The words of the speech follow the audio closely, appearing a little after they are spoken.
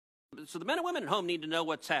So the men and women at home need to know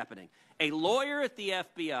what's happening. A lawyer at the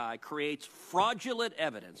FBI creates fraudulent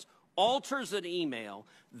evidence, alters an email.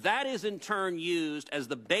 That is in turn used as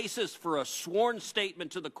the basis for a sworn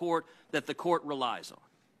statement to the court that the court relies on.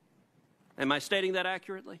 Am I stating that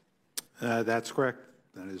accurately? That's correct.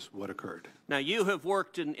 That is what occurred. Now, you have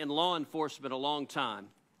worked in law enforcement a long time.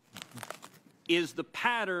 Is the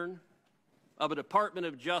pattern of a Department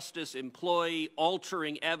of Justice employee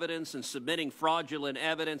altering evidence and submitting fraudulent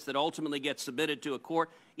evidence that ultimately gets submitted to a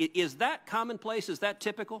court, is that commonplace? Is that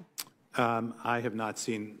typical? I have not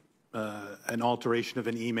seen an alteration of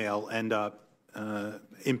an email end up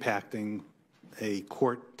impacting a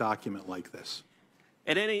court document like this.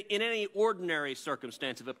 In any ordinary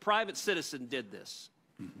circumstance, if a private citizen did this,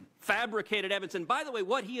 fabricated evidence, and by the way,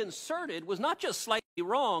 what he inserted was not just slightly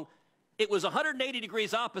wrong, it was 180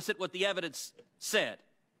 degrees opposite what the evidence said.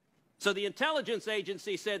 So the intelligence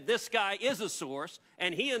agency said this guy is a source,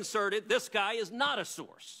 and he inserted this guy is not a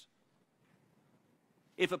source.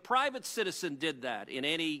 If a private citizen did that in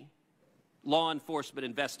any law enforcement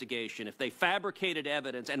investigation, if they fabricated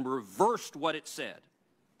evidence and reversed what it said,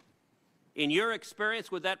 in your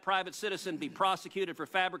experience, would that private citizen be prosecuted for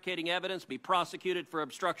fabricating evidence, be prosecuted for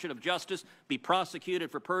obstruction of justice, be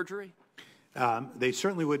prosecuted for perjury? They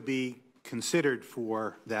certainly would be considered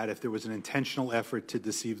for that if there was an intentional effort to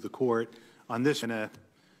deceive the court. On this, I'm going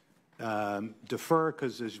to defer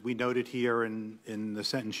because, as we noted here in the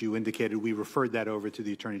sentence you indicated, we referred that over to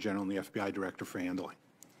the Attorney General and the FBI Director for handling.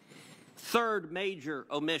 Third major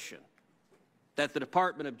omission that the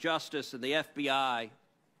Department of Justice and the FBI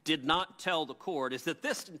did not tell the court is that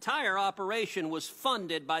this entire operation was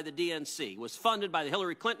funded by the DNC, was funded by the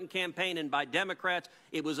Hillary Clinton campaign and by Democrats.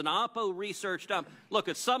 It was an Oppo research dump. Look,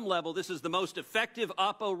 at some level, this is the most effective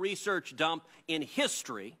Oppo research dump in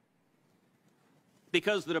history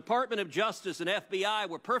because the Department of Justice and FBI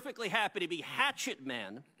were perfectly happy to be hatchet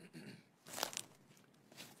men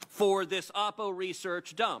for this Oppo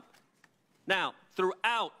research dump. Now,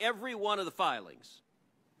 throughout every one of the filings,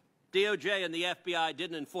 DOJ and the FBI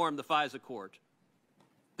didn't inform the FISA court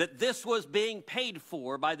that this was being paid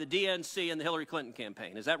for by the DNC and the Hillary Clinton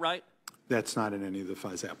campaign. Is that right? That's not in any of the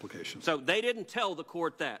FISA applications. So they didn't tell the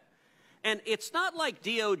court that. And it's not like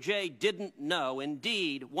DOJ didn't know.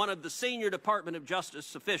 Indeed, one of the senior Department of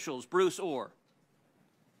Justice officials, Bruce Orr,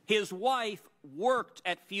 his wife worked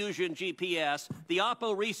at Fusion GPS, the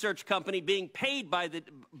Oppo research company being paid by the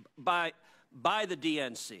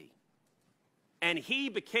DNC. And he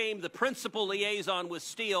became the principal liaison with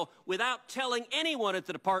Steele without telling anyone at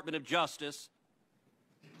the Department of Justice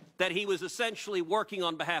that he was essentially working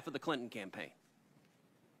on behalf of the Clinton campaign.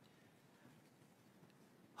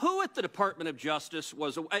 Who at the Department of Justice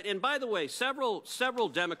was, and by the way, several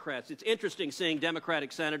Democrats, it's interesting seeing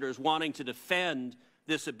Democratic senators wanting to defend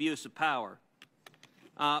this abuse of power.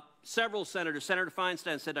 Several senators, Senator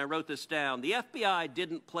Feinstein said, and I wrote this down, the FBI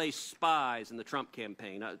didn't place spies in the Trump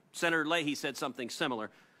campaign. Senator Leahy said something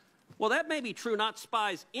similar. Well, that may be true, not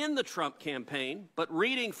spies in the Trump campaign, but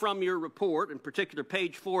reading from your report, in particular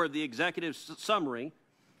page 4 of the executive summary,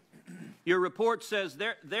 your report says,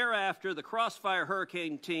 thereafter, the Crossfire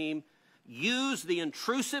Hurricane team used the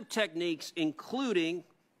intrusive techniques, including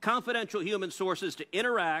confidential human sources, to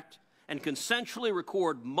interact and consensually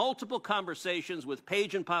record multiple conversations with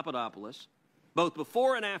Page and Papadopoulos, both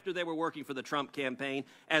before and after they were working for the Trump campaign,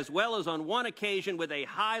 as well as on one occasion with a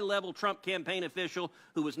high-level Trump campaign official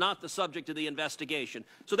who was not the subject of the investigation.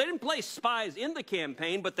 So they didn't place spies in the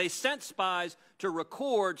campaign, but they sent spies to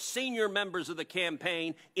record senior members of the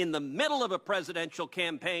campaign in the middle of a presidential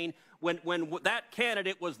campaign when that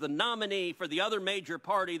candidate was the nominee for the other major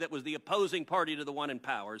party that was the opposing party to the one in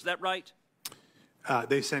power. Is that right?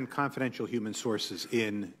 They send confidential human sources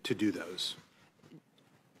in to do those.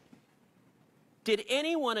 Did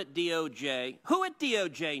anyone at DOJ, who at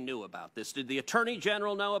DOJ knew about this? Did the Attorney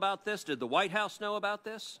General know about this? Did the White House know about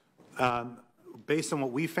this? Based on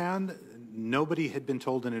what we found, nobody had been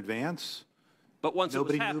told in advance. But once it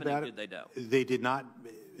was happening, did they know? They did not.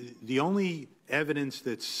 The only evidence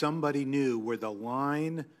that somebody knew were the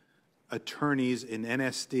line attorneys in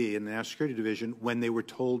NSD, in the National Security Division, when they were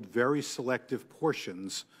told very selective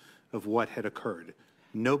portions of what had occurred.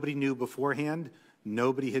 Nobody knew beforehand.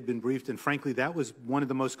 Nobody had been briefed. And frankly, that was one of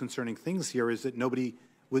the most concerning things here, is that nobody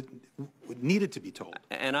needed to be told.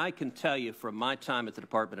 And I can tell you from my time at the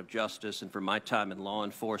Department of Justice and from my time in law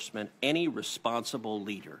enforcement, any responsible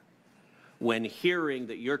leader, when hearing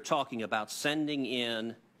that you're talking about sending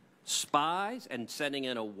in spies and sending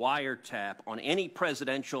in a wiretap on any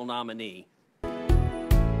presidential nominee